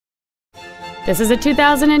This is a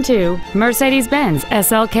 2002 Mercedes-Benz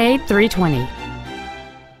SLK320.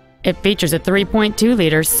 It features a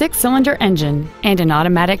 3.2-liter six-cylinder engine and an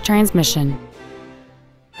automatic transmission.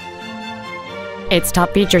 Its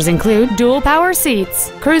top features include dual power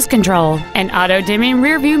seats, cruise control, an auto-dimming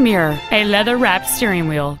rearview mirror, a leather-wrapped steering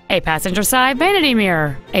wheel, a passenger side vanity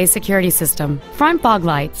mirror, a security system, front fog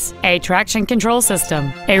lights, a traction control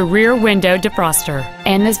system, a rear window defroster,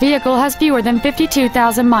 and this vehicle has fewer than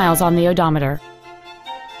 52,000 miles on the odometer.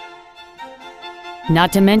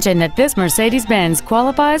 Not to mention that this Mercedes-Benz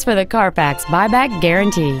qualifies for the Carfax buyback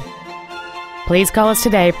guarantee. Please call us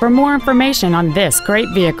today for more information on this great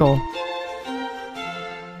vehicle.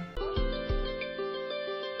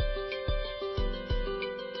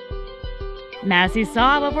 Massey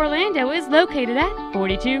Saab of Orlando is located at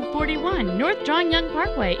 4241 North John Young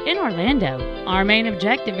Parkway in Orlando. Our main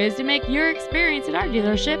objective is to make your experience at our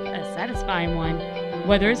dealership a satisfying one,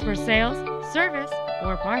 whether it's for sales, service,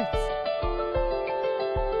 or parts.